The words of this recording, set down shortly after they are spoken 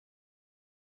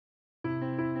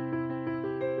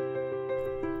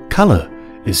Color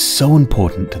is so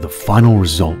important to the final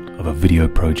result of a video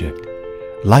project.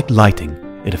 Like lighting,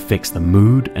 it affects the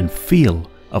mood and feel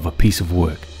of a piece of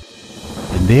work,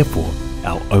 and therefore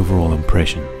our overall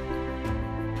impression.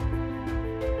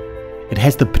 It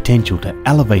has the potential to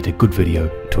elevate a good video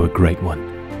to a great one,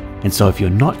 and so if you're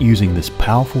not using this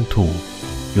powerful tool,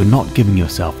 you're not giving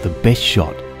yourself the best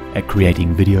shot at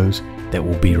creating videos that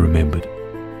will be remembered.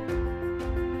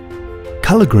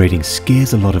 Color grading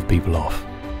scares a lot of people off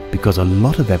because a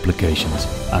lot of applications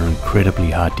are incredibly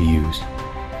hard to use.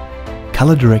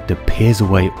 ColorDirector pares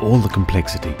away all the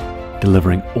complexity,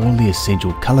 delivering all the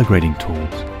essential color grading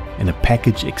tools in a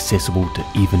package accessible to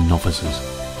even novices.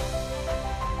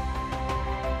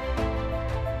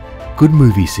 Good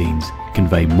movie scenes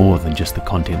convey more than just the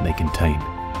content they contain.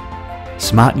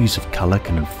 Smart use of color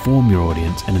can inform your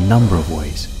audience in a number of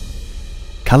ways.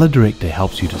 ColorDirector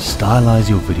helps you to stylize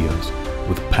your videos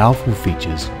with powerful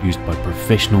features used by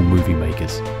professional movie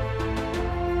makers.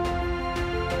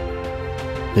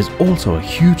 There's also a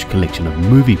huge collection of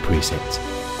movie presets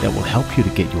that will help you to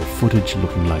get your footage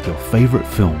looking like your favorite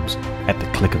films at the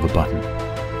click of a button.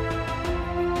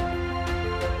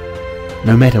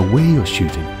 No matter where you're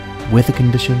shooting, weather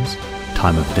conditions,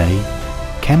 time of day,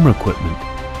 camera equipment,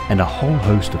 and a whole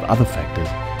host of other factors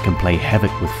can play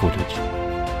havoc with footage.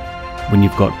 When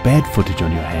you've got bad footage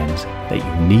on your hands that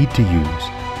you need to use,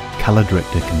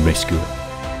 ColorDirector can rescue it.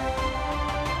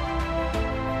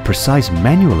 Precise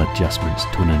manual adjustments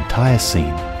to an entire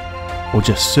scene, or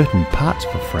just certain parts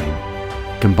of a frame,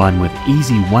 combined with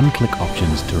easy one-click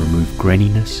options to remove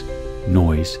graininess,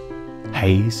 noise,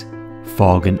 haze,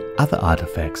 fog, and other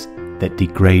artifacts that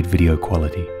degrade video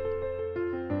quality.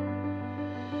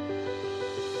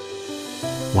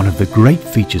 One of the great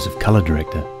features of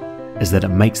ColorDirector is that it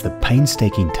makes the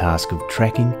painstaking task of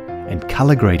tracking and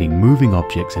color grading moving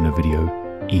objects in a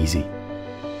video easy.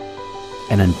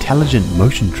 An intelligent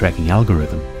motion tracking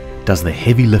algorithm does the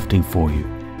heavy lifting for you,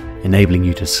 enabling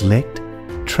you to select,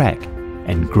 track,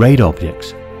 and grade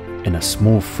objects in a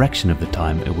small fraction of the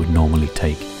time it would normally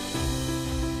take.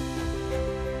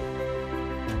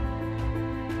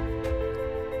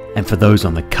 And for those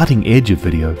on the cutting edge of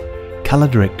video,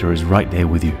 ColorDirector is right there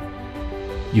with you.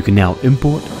 You can now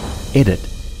import, edit,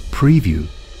 preview,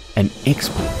 and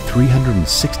export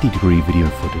 360-degree video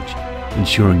footage,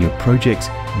 ensuring your projects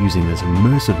using this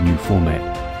immersive new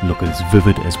format look as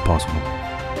vivid as possible.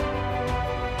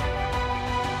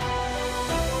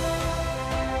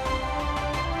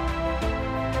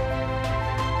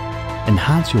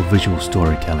 Enhance your visual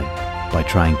storytelling by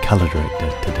trying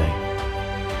ColorDirector today.